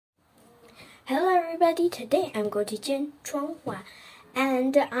everybody, today I'm going to teach Chuanghua,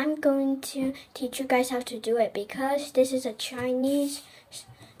 and I'm going to teach you guys how to do it because this is a Chinese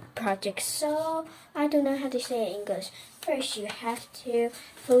project, so I don't know how to say it in English. First, you have to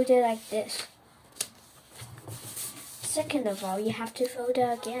fold it like this. Second of all, you have to fold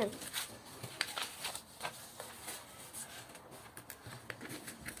it again.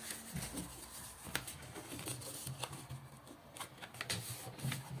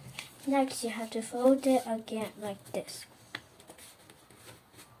 Next, you have to fold it again like this.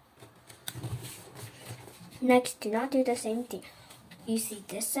 Next, do not do the same thing. You see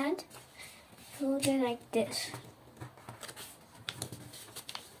this side? Fold it like this.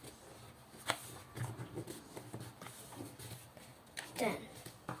 Then,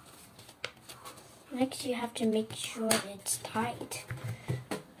 next you have to make sure it's tight.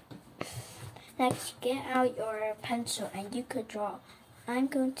 Next, get out your pencil and you could draw.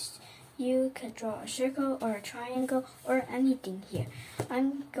 You could draw a circle or a triangle or anything here.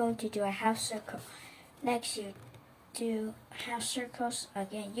 I'm going to do a half circle. Next, you do half circles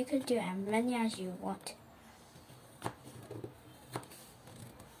again. You could do as many as you want.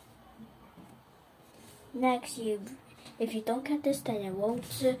 Next, if you don't cut this, then it won't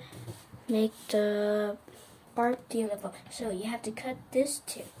make the bark beautiful. So you have to cut this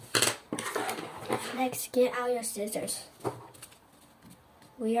too. Next, get out your scissors.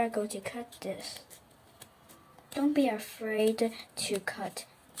 We are going to cut this. Don't be afraid to cut.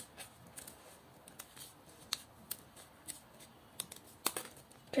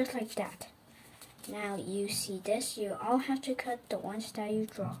 Just like that. Now you see this, you all have to cut the ones that you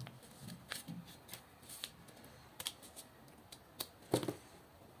draw.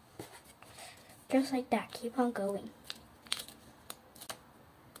 Just like that, keep on going.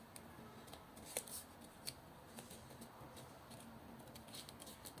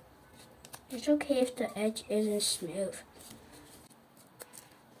 It's okay if the edge isn't smooth.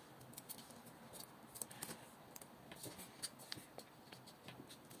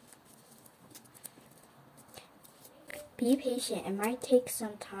 Be patient, it might take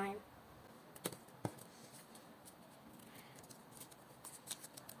some time.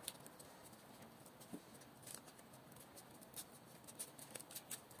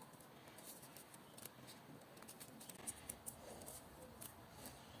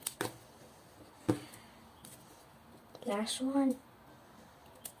 Last one.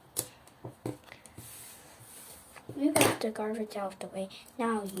 Move out the garbage out of the way.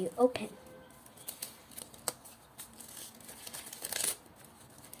 Now you open.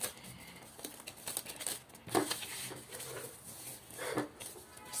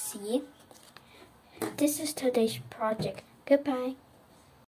 See? This is today's project. Goodbye.